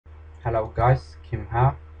Hello guys, Kim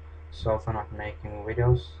here. So for not making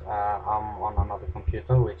videos, I'm on another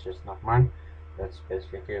computer which is not mine. That's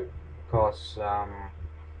basically because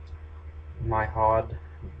my hard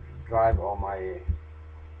drive or my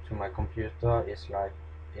computer is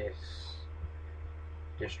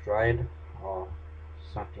destroyed or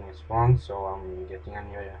something is wrong. So I'm getting a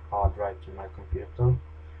new hard drive to my computer.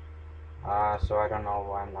 So I don't know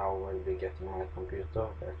when I will be getting my computer,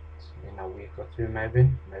 but in a week or two maybe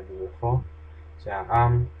before. So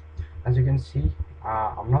yeah, as you can see,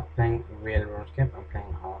 I'm not playing real RuneScape, I'm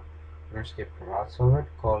playing a RuneScape crowd server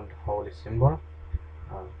called Holy Symbol.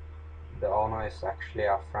 Uh, the owner is actually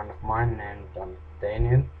a friend of mine named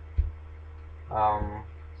Daniel.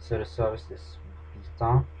 So the service is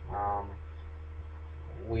beta.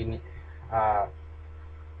 We need, uh,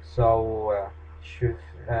 so should,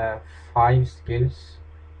 5 skills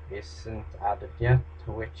isn't added yet,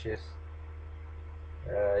 which is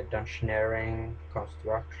dungeoneering,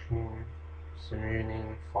 construction,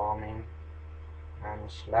 summoning, farming,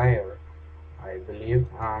 and Slayer, I believe.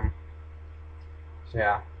 So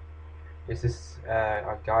yeah, this is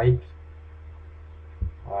a guide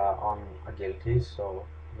on agility. So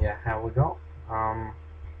yeah, here we go. So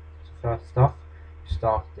first off, you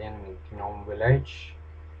start in Gnome Village.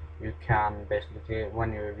 You can basically,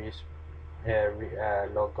 when you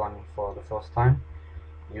log on for the first time,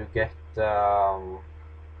 you get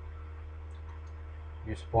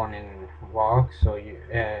you spawn in Varg. So you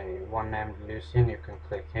one named Lucian, you can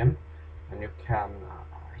click him and you can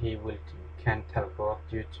can teleport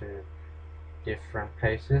you to different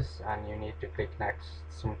places, and you need to click next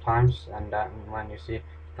sometimes, and then when you see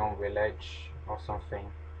Gnome Village or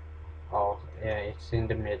something, or it's in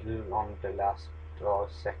the middle on the last or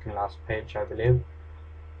second last page I believe,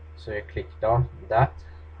 so you click that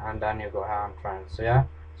and then you go here and try. So yeah,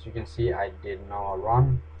 as you can see, I did now a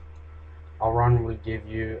run will give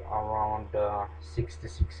you around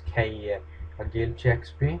 66k agility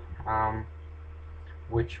XP,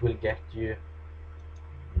 which will get you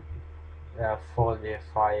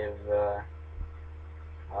 45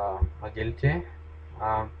 agility.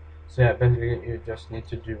 So yeah, basically you just need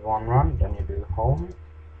to do one run, then you do home.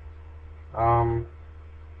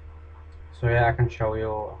 So yeah, I can show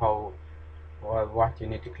you how what you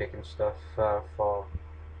need to click and stuff for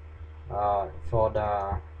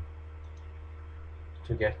the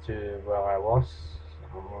to get to where I was.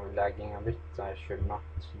 I'm lagging a bit. I should not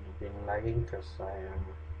have been lagging because I am.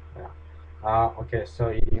 Yeah. Okay, so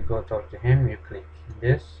you go talk to him. You click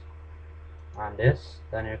this and this.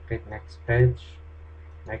 Then you click next page,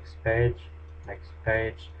 next page, next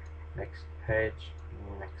page, next page,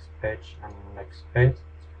 next page, and next page,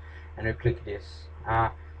 and you click this.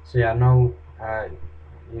 So yeah, now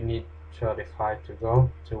you need 35 to go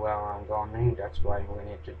to where I'm going. That's why we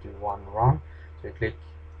need to do one run. So you click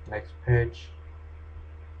next page,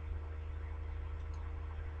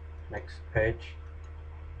 next page,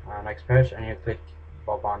 next page, and you click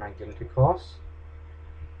Barbana Guilty Course.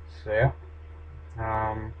 So yeah,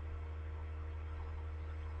 I'm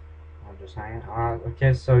just saying.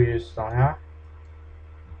 Okay, so you start here.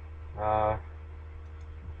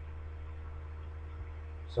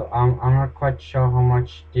 So I'm not quite sure how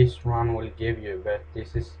much this run will give you, but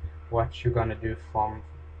this is what you're gonna do from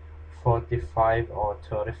 45 or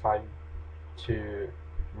 35 to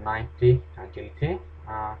 90 agility.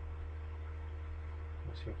 As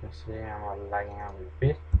you can see, I'm lagging a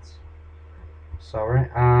bit. Sorry.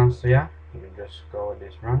 So yeah, you just go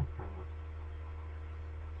this run,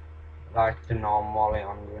 like the normally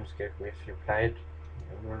on RuneScape if you played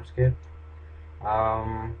RuneScape.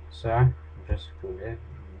 So just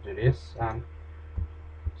do this, and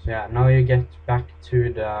so yeah, now you get back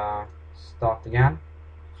to the start again,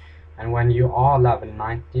 and when you are level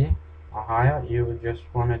 90 or higher, you just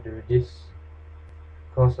want to do this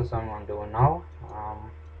course as I'm doing now.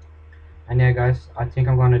 And yeah guys, I think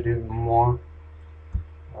I'm gonna do more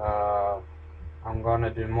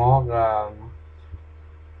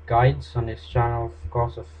guides on this channel, of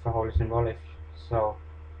course, of Holy Symbol. If so,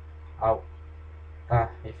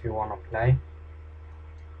 if you wanna play,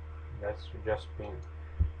 that's just been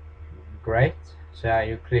great. So yeah,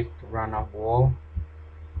 you click run up wall,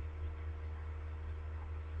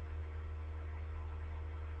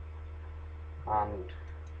 and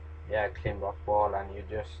yeah, climb up wall, and you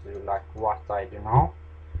just do like what I do now.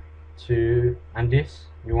 And this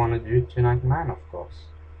you wanna do to 99, of course.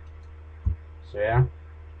 So yeah,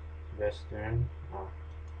 just doing.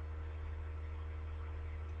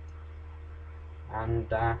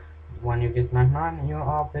 And when you get 99, you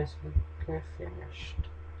are basically finished.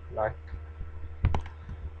 Like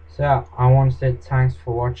So yeah, I want to say thanks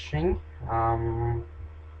for watching. I'm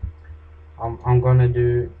gonna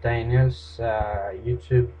do Daniel's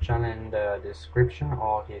YouTube channel in the description,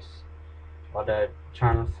 or his the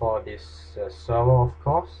channel for this server, of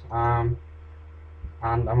course. And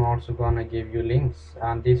I'm also gonna give you links,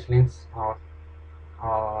 and these links are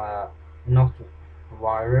not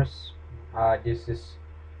virus. This is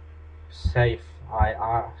safe.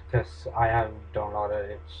 I because I have downloaded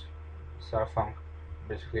it, so I'm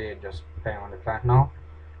basically just paying on the client now.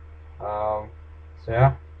 So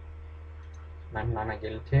yeah, I'm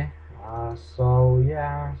guilty. So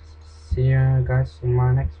yeah, see you guys in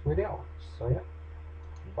my next video. So yeah,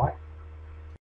 bye.